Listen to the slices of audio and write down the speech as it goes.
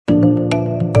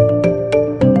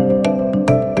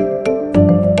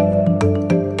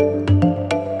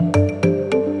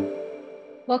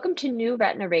Welcome to New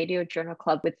Retina Radio Journal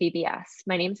Club with VBS.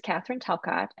 My name is Katherine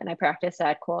Talcott, and I practice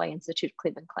at Kohl Eye Institute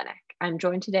Cleveland Clinic. I'm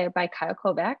joined today by Kyle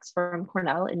Kovacs from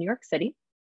Cornell in New York City.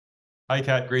 Hi,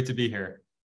 Kat. Great to be here.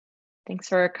 Thanks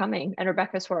for coming. And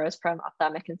Rebecca Soares from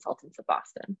Ophthalmic Consultants of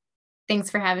Boston.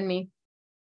 Thanks for having me.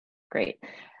 Great.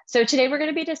 So today we're going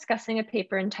to be discussing a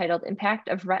paper entitled Impact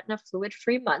of Retina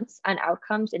Fluid-Free Months on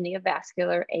Outcomes in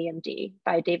Neovascular AMD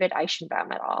by David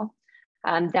Eichenbaum et al.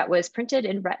 That was printed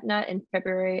in Retina in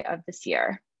February of this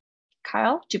year.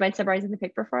 Kyle, do you mind summarizing the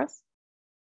paper for us?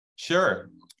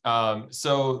 Sure.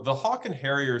 So the Hawk and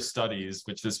Harrier studies,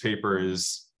 which this paper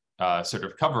is sort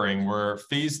of covering, were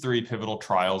phase 3 pivotal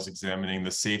trials examining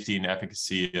the safety and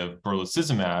efficacy of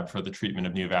brolucizumab for the treatment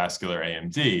of neovascular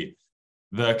AMD.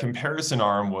 The comparison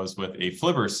arm was with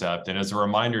aflibercept, and as a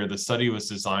reminder, the study was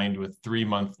designed with 3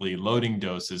 monthly loading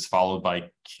doses followed by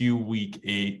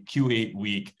Q8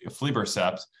 week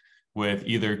aflibercept with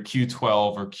either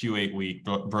Q12 or Q8 week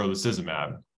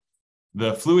brolucizumab.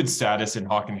 The fluid status in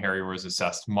Hawk and Harrier was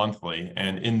assessed monthly,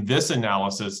 and in this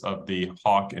analysis of the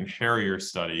Hawk and Harrier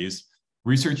studies,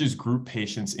 researchers grouped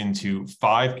patients into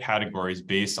 5 categories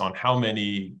based on how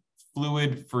many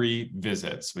fluid-free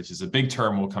visits, which is a big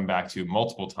term we'll come back to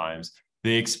multiple times,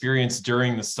 they experienced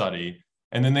during the study.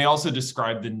 And then they also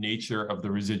described the nature of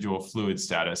the residual fluid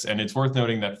status. And it's worth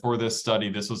noting that for this study,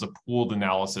 this was a pooled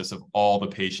analysis of all the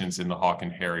patients in the Hawk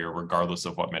and Harrier, regardless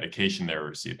of what medication they were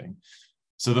receiving.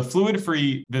 So the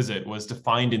fluid-free visit was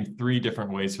defined in 3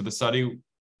 different ways for the study.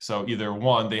 So either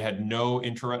 1, they had no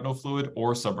intraretinal fluid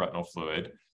or subretinal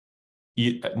fluid,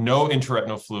 no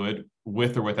intraretinal fluid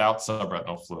with or without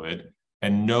subretinal fluid,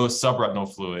 and no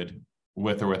subretinal fluid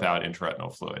with or without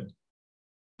intraretinal fluid.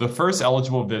 The first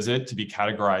eligible visit to be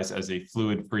categorized as a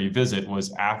fluid-free visit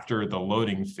was after the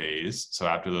loading phase, so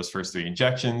after those first 3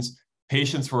 injections.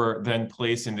 Patients were then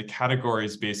placed into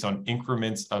categories based on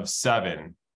increments of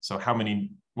 7, so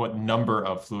what number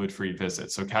of fluid-free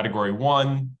visits. So category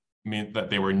 1 meant that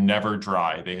they were never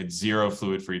dry. They had 0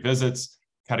 fluid-free visits.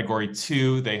 Category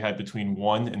 2, they had between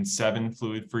 1 and 7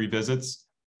 fluid-free visits.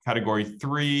 Category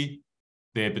 3,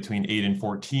 they had between 8 and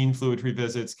 14 fluid-free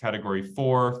visits. Category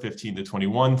 4, 15 to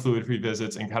 21 fluid-free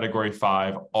visits. And category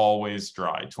 5, always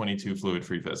dry, 22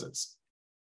 fluid-free visits.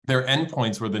 Their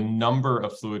endpoints were the number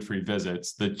of fluid-free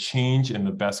visits, the change in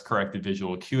the best corrected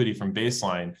visual acuity from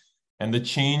baseline, and the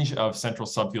change of central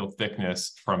subfield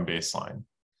thickness from baseline.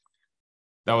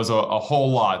 That was a whole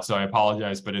lot, so I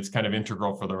apologize, but it's kind of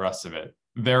integral for the rest of it.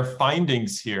 Their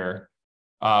findings here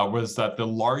was that the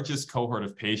largest cohort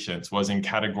of patients was in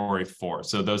category 4,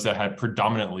 so those that had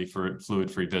predominantly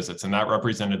fluid-free visits, and that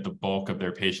represented the bulk of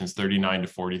their patients, 39 to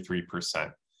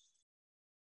 43%.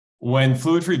 When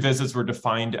fluid-free visits were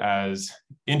defined as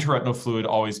intraretinal fluid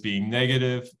always being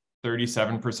negative,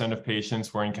 37% of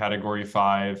patients were in category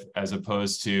 5, as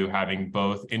opposed to having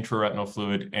both intraretinal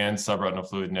fluid and subretinal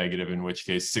fluid negative, in which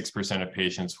case 6% of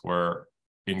patients were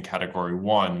in category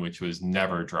 1, which was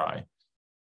never dry.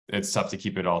 It's tough to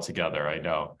keep it all together, I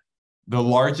know. The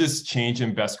largest change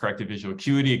in best corrected visual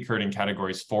acuity occurred in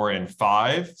categories 4 and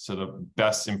 5, so the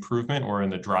best improvement were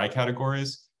in the dry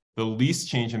categories. The least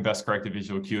change in best corrected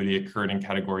visual acuity occurred in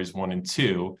categories 1 and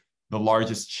 2. The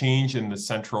largest change in the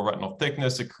central retinal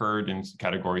thickness occurred in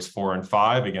categories 4 and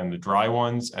 5, again, the dry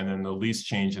ones, and then the least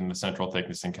change in the central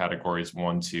thickness in categories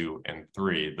 1, 2, and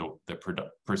 3, the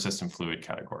persistent fluid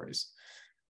categories.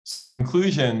 In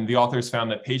conclusion, the authors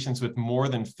found that patients with more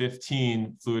than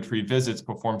 15 fluid-free visits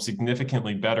performed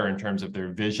significantly better in terms of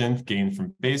their vision gained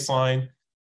from baseline,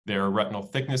 their retinal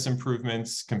thickness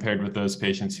improvements compared with those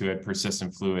patients who had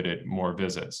persistent fluid at more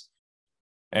visits.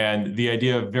 And the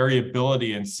idea of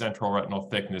variability in central retinal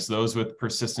thickness, those with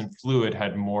persistent fluid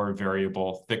had more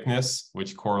variable thickness,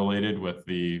 which correlated with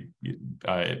the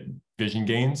vision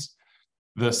gains.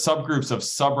 The subgroups of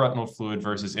subretinal fluid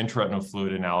versus intraretinal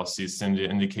fluid analyses tend to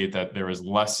indicate that there is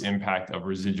less impact of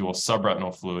residual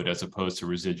subretinal fluid as opposed to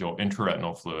residual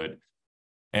intraretinal fluid.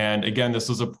 And again, this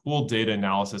was a pooled data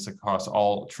analysis across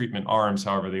all treatment arms.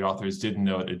 However, the authors did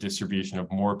note a distribution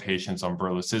of more patients on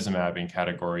brolucizumab in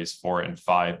categories 4 and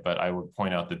 5, but I would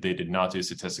point out that they did not do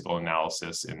statistical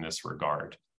analysis in this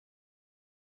regard.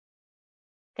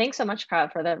 Thanks so much, Kyle,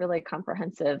 for that really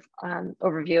comprehensive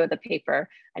overview of the paper.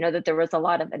 I know that there was a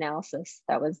lot of analysis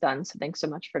that was done, so thanks so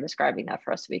much for describing that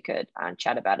for us so we could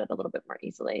chat about it a little bit more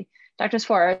easily. Dr.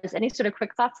 Soares, any sort of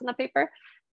quick thoughts on the paper?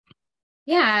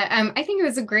 Yeah, I think it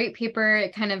was a great paper.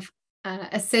 It kind of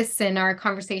assists in our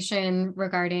conversation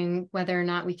regarding whether or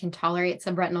not we can tolerate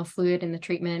subretinal fluid in the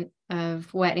treatment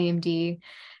of wet AMD.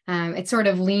 It sort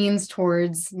of leans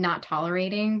towards not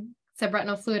tolerating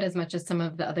subretinal fluid as much as some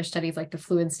of the other studies like the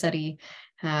fluid study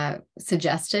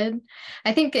suggested.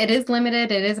 I think it is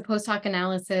limited. It is a post hoc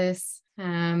analysis.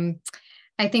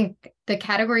 I think the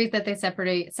categories that they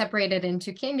separated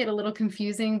into can get a little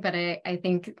confusing, but I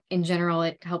think in general,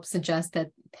 it helps suggest that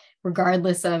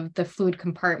regardless of the fluid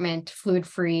compartment,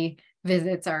 fluid-free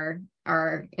visits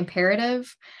are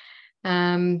imperative.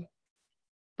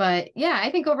 But yeah,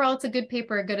 I think overall it's a good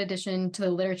paper, a good addition to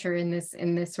the literature in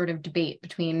this sort of debate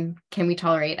between can we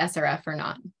tolerate SRF or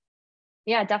not?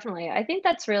 Yeah, definitely. I think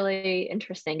that's really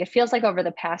interesting. It feels like over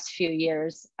the past few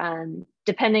years,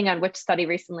 depending on which study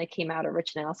recently came out or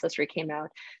which analysis came out,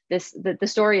 the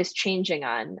story is changing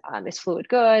on is fluid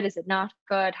good? Is it not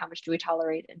good? How much do we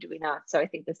tolerate and do we not? So I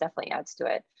think this definitely adds to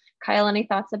it. Kyle, any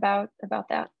thoughts about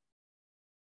that?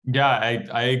 Yeah,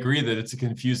 I agree that it's a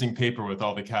confusing paper with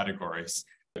all the categories.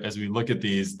 As we look at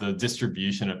these, the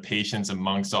distribution of patients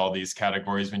amongst all these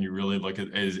categories, when you really look at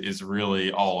is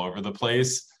really all over the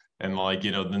place. And like,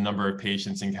 the number of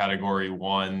patients in category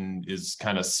 1 is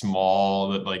kind of small,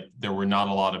 that like there were not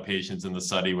a lot of patients in the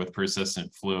study with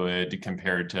persistent fluid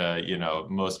compared to,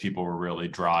 most people were really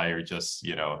dry or just,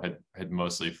 had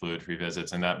mostly fluid-free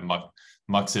visits. And that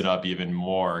mucks it up even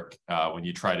more when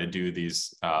you try to do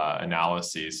these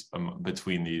analyses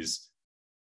between these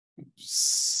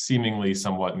seemingly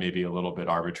somewhat maybe a little bit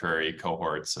arbitrary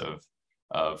cohorts of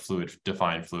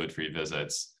defined fluid-free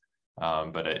visits.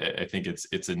 But I think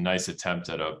it's a nice attempt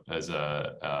at a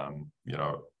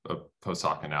post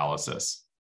hoc analysis.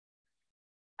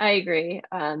 I agree.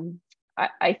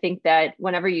 I think that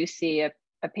whenever you see a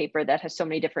paper that has so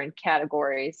many different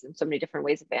categories and so many different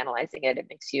ways of analyzing it, it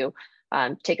makes you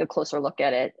take a closer look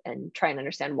at it and try and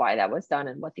understand why that was done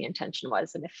and what the intention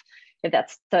was, and if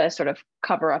that's to sort of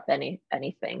cover up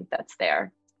anything that's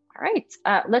there. All right,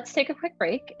 let's take a quick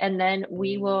break, and then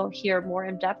we will hear more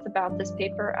in depth about this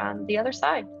paper on the other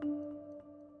side.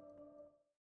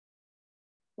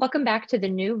 Welcome back to the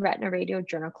new Retina Radio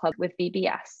Journal Club with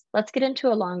VBS. Let's get into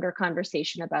a longer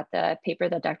conversation about the paper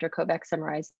that Dr. Kovacs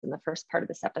summarized in the first part of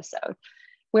this episode.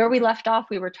 Where we left off,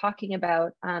 we were talking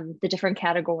about the different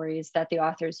categories that the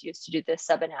authors used to do this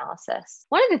sub-analysis.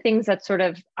 One of the things that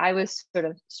I was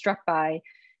struck by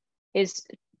is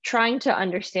trying to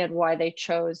understand why they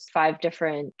chose 5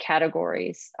 different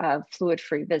categories of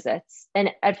fluid-free visits. And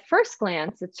at first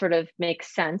glance, it sort of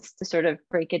makes sense to sort of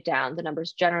break it down. The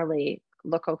numbers generally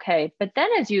look okay. But then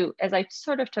as I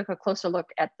sort of took a closer look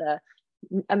at the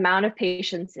amount of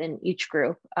patients in each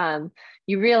group,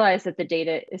 you realize that the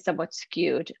data is somewhat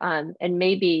skewed, and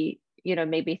maybe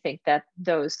think that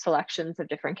those selections of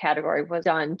different category was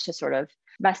done to sort of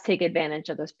best take advantage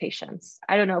of those patients.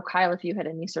 I don't know, Kyle, if you had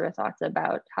any sort of thoughts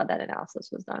about how that analysis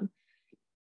was done.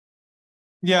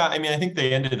 Yeah, I mean, I think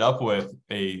they ended up with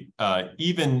a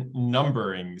even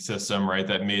numbering system, right,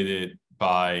 that made it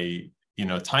by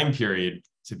time period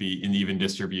to be an even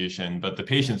distribution, but the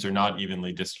patients are not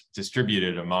evenly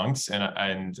distributed amongst. And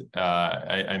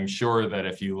I'm sure that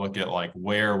if you look at like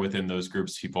where within those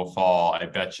groups people fall, I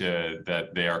bet you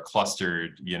that they are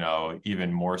clustered,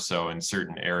 even more so in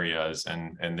certain areas.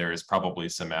 And there is probably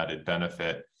some added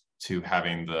benefit to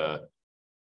having the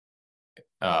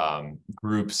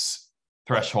groups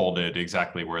thresholded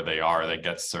exactly where they are. That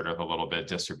gets sort of a little bit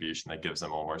distribution that gives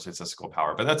them a little more statistical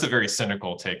power. But that's a very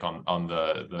cynical take on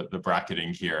the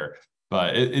bracketing here.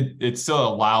 But it still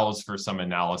allows for some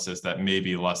analysis that may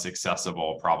be less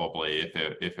accessible probably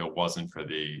if it wasn't for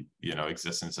the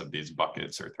existence of these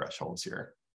buckets or thresholds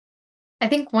here. I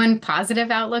think one positive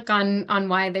outlook on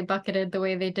why they bucketed the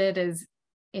way they did is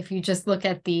if you just look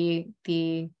at the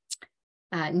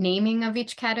naming of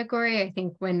each category. I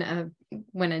think when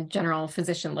a general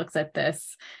physician looks at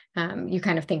this, you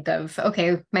kind of think of,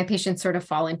 okay, my patients sort of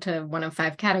fall into one of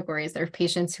 5 categories. There are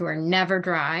patients who are never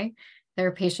dry. There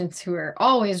are patients who are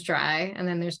always dry. And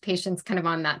then there's patients kind of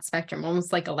on that spectrum,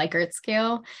 almost like a Likert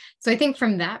scale. So I think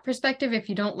from that perspective, if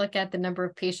you don't look at the number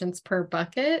of patients per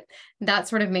bucket, that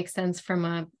sort of makes sense from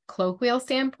a colloquial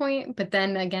standpoint. But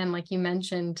then again, like you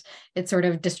mentioned, it sort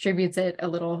of distributes it a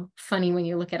little funny when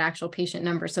you look at actual patient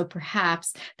numbers. So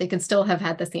perhaps they could still have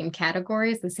had the same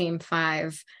categories, the same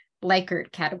 5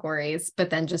 Likert categories,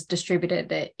 but then just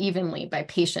distributed it evenly by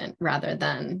patient rather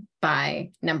than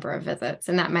by number of visits.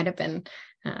 And that might have been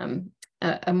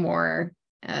a more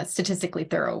statistically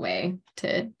thorough way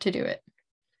to do it.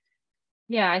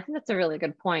 Yeah, I think that's a really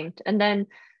good point. And then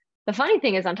the funny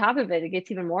thing is, on top of it, it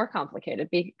gets even more complicated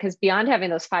because beyond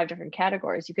having those 5 different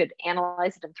categories, you could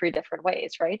analyze it in 3 different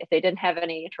ways, right? If they didn't have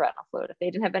any intraretinal fluid, if they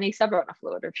didn't have any subretinal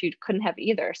fluid, or if you couldn't have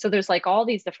either. So there's like all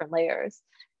these different layers.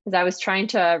 As I was trying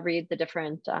to read the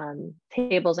different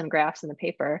tables and graphs in the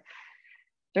paper,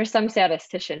 there's some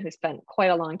statistician who spent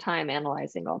quite a long time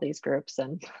analyzing all these groups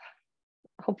and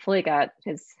hopefully got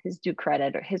his due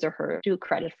credit, or his or her due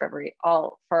credit for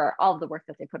all of the work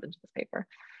that they put into this paper.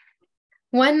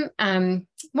 One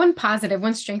positive,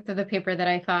 one strength of the paper that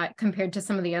I thought compared to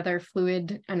some of the other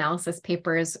fluid analysis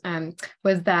papers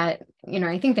was that,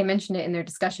 I think they mentioned it in their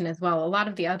discussion as well. A lot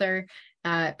of the other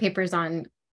papers on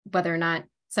whether or not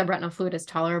subretinal fluid is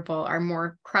tolerable are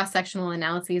more cross-sectional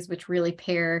analyses, which really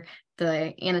pair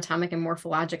the anatomic and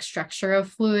morphologic structure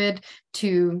of fluid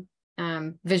to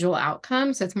visual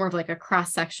outcomes. So it's more of like a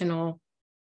cross-sectional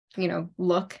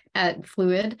look at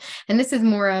fluid. And this is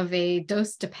more of a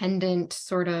dose-dependent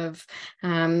sort of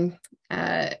kind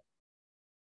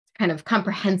of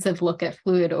comprehensive look at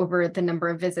fluid over the number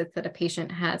of visits that a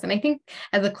patient has. And I think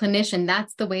as a clinician,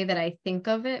 that's the way that I think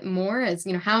of it more as,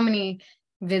 how many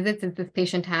visits is this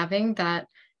patient having that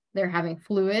they're having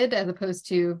fluid, as opposed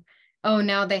to, oh,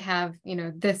 now they have,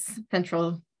 this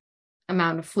central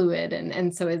amount of fluid.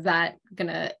 And so is that going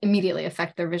to immediately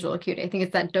affect their visual acuity? I think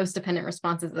it's that dose-dependent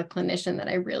response as a clinician that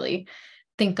I really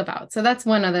think about. So that's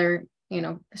one other,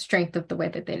 strength of the way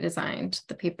that they designed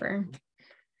the paper.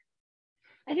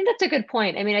 I think that's a good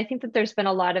point. I mean, I think that there's been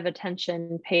a lot of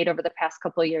attention paid over the past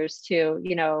couple of years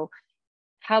to,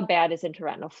 how bad is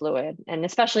intraretinal fluid? And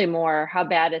especially more, how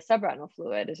bad is subretinal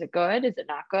fluid? Is it good? Is it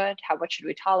not good? How much should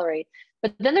we tolerate?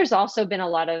 But then there's also been a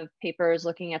lot of papers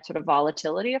looking at sort of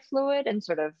volatility of fluid and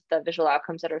sort of the visual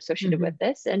outcomes that are associated with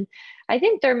this. And I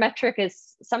think their metric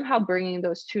is somehow bringing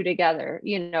those two together,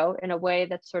 in a way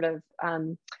that sort of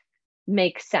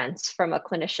makes sense from a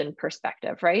clinician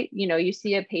perspective, right? You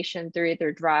see a patient, they're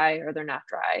either dry or they're not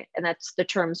dry. And that's the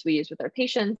terms we use with our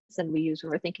patients and we use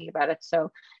when we're thinking about it.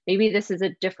 So maybe this is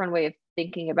a different way of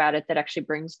thinking about it that actually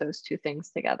brings those two things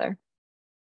together.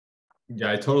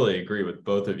 Yeah, I totally agree with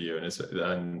both of you.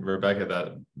 And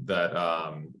Rebecca, that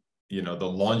the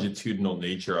longitudinal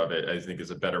nature of it, I think,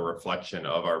 is a better reflection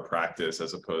of our practice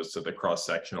as opposed to the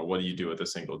cross-sectional. What do you do with a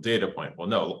single data point? Well,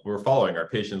 no, we're following our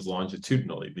patients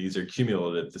longitudinally. These are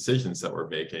cumulative decisions that we're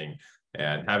making,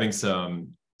 and having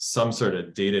some sort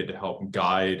of data to help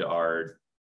guide our,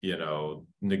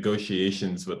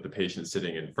 negotiations with the patient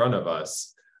sitting in front of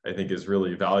us, I think is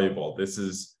really valuable. This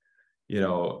is,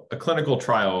 a clinical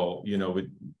trial,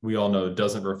 we all know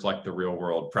doesn't reflect the real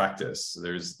world practice.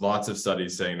 There's lots of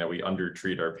studies saying that we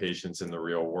undertreat our patients in the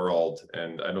real world.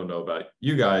 And I don't know about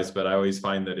you guys, but I always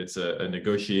find that it's a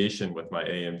negotiation with my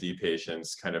AMD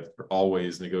patients, kind of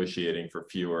always negotiating for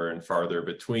fewer and farther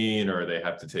between, or they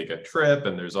have to take a trip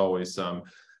and there's always some.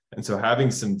 And so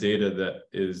having some data that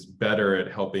is better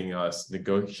at helping us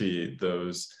negotiate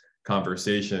those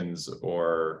conversations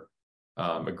or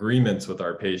agreements with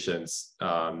our patients,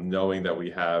 knowing that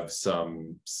we have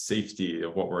some safety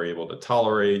of what we're able to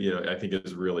tolerate, I think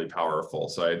is really powerful.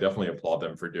 So I definitely applaud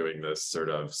them for doing this sort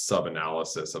of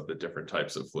sub-analysis of the different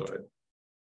types of fluid.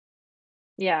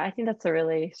 Yeah, I think that's a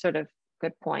really sort of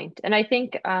good point. And I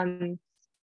think, whenever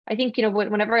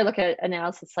I look at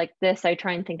analysis like this, I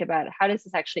try and think about how does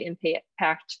this actually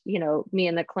impact, me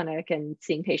in the clinic and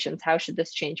seeing patients. How should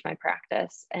this change my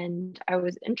practice? And I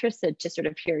was interested to sort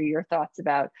of hear your thoughts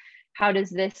about how does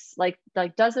this,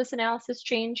 does this analysis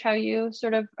change how you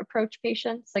sort of approach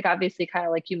patients? Like, obviously,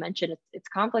 Kyle, like you mentioned, it's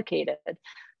complicated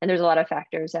and there's a lot of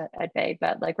factors at bay,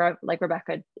 but like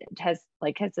Rebecca, has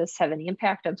this have any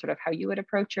impact on sort of how you would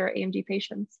approach your AMD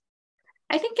patients?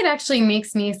 I think it actually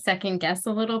makes me second guess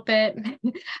a little bit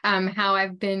how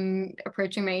I've been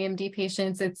approaching my AMD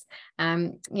patients. It's,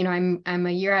 I'm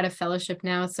a year out of fellowship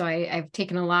now, so I've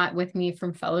taken a lot with me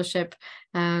from fellowship.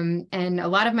 And a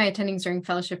lot of my attendings during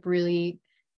fellowship really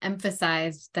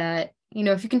emphasized that,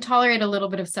 if you can tolerate a little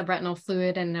bit of subretinal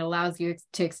fluid and it allows you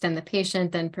to extend the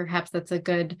patient, then perhaps that's a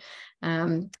good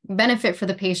benefit for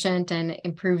the patient and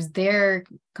improves their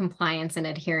compliance and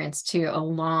adherence to a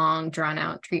long drawn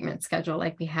out treatment schedule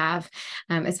like we have,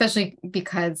 especially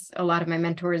because a lot of my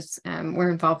mentors were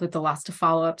involved with the loss to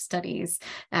follow-up studies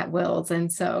at Wills.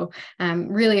 And so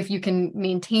really, if you can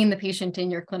maintain the patient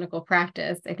in your clinical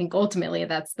practice, I think ultimately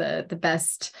that's the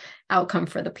best outcome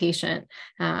for the patient.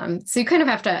 So you kind of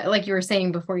have to, like you were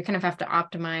saying before, you kind of have to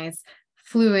optimize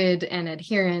fluid and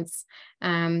adherence.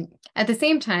 At the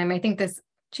same time, I think this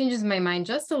changes my mind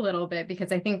just a little bit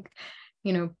because I think,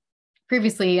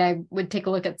 previously I would take a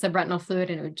look at subretinal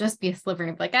fluid and it would just be a sliver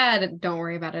and I'd be like, don't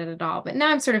worry about it at all. But now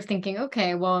I'm sort of thinking,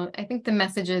 okay, well, I think the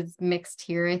message is mixed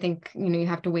here. I think, you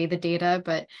have to weigh the data,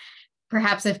 but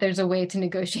perhaps if there's a way to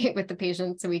negotiate with the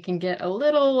patient so we can get a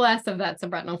little less of that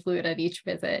subretinal fluid at each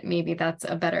visit, maybe that's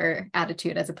a better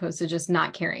attitude as opposed to just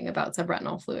not caring about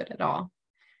subretinal fluid at all.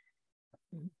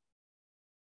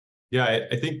 Yeah,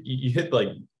 I think you hit like,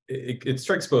 it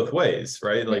strikes both ways,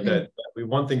 right? Like that we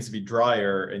want things to be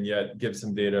drier and yet give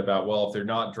some data about, well, if they're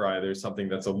not dry, there's something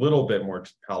that's a little bit more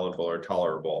palatable or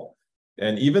tolerable.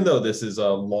 And even though this is a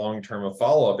long term of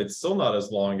follow-up, it's still not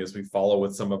as long as we follow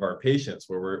with some of our patients,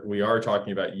 where we are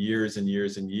talking about years and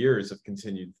years and years of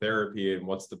continued therapy and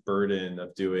what's the burden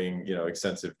of doing,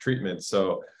 extensive treatment.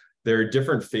 So there are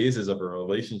different phases of a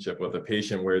relationship with a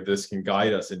patient where this can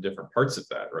guide us in different parts of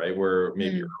that, right? Where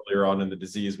maybe earlier on in the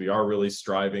disease, we are really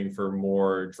striving for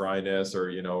more dryness,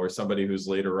 or somebody who's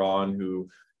later on who,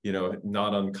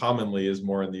 not uncommonly is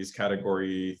more in these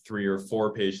category 3 or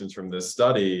 4 patients from this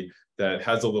study that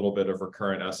has a little bit of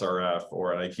recurrent SRF,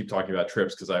 and I keep talking about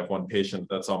trips because I have one patient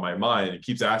that's on my mind. He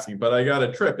keeps asking, but I got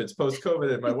a trip. It's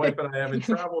post-COVID and my wife and I haven't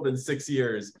traveled in 6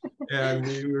 years. And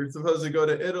we were supposed to go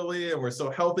to Italy and we're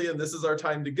so healthy and this is our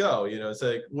time to go. It's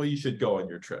like, well, you should go on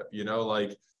your trip,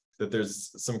 like that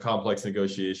there's some complex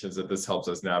negotiations that this helps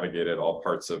us navigate at all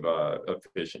parts of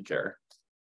patient care.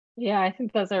 Yeah, I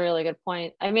think that's a really good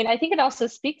point. I mean, I think it also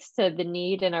speaks to the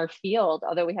need in our field,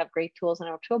 although we have great tools in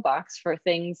our toolbox for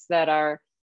things that are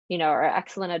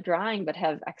excellent at drying, but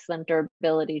have excellent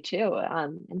durability too.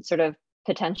 And sort of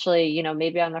potentially,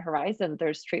 maybe on the horizon,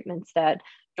 there's treatments that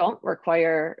don't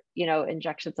require,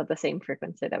 injections at the same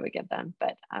frequency that we give them.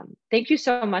 But thank you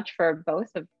so much for both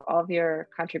of all of your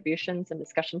contributions and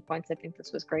discussion points. I think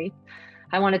this was great.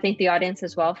 I want to thank the audience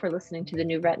as well for listening to the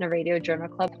new Retina Radio Journal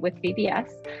Club with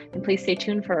VBS, and please stay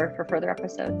tuned for further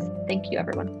episodes. Thank you,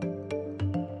 everyone.